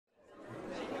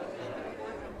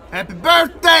Happy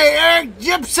birthday, Eric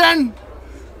Jepson!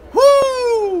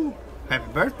 Woo!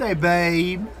 Happy birthday,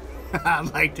 babe. I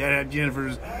like that,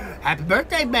 Jennifer's. Happy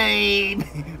birthday, babe.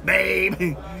 Babe.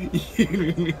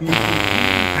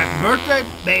 Happy birthday,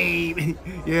 babe.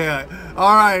 Yeah.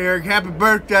 All right, Eric. Happy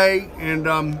birthday. And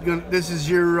this is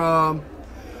your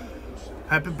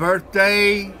happy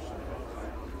birthday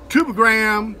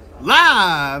TubaGram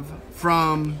live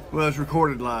from, well, it's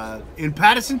recorded live in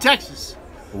Pattison, Texas.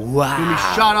 Wow. Gonna be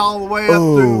shot all the way up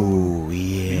through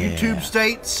yeah. the YouTube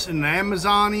states and the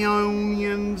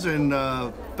Amazonians and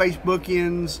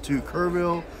Facebookians to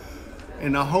Kerrville.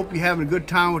 And I hope you're having a good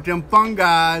time with them fun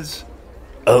guys.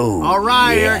 Oh, all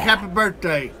right, yeah. Eric, happy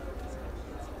birthday.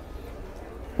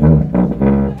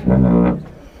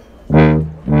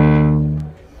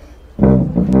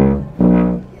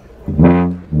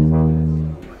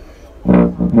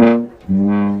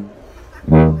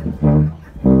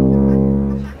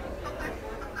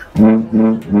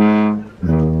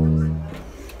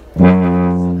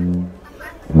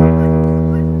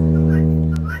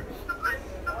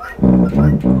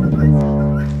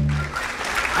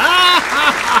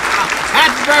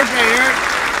 Happy birthday, Eric.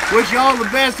 Wish you all the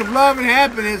best of love and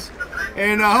happiness,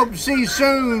 and I hope to see you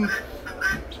soon.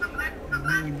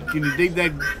 Can you dig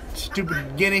that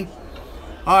stupid guinea?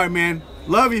 All right, man.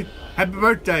 Love you. Happy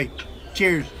birthday.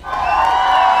 Cheers.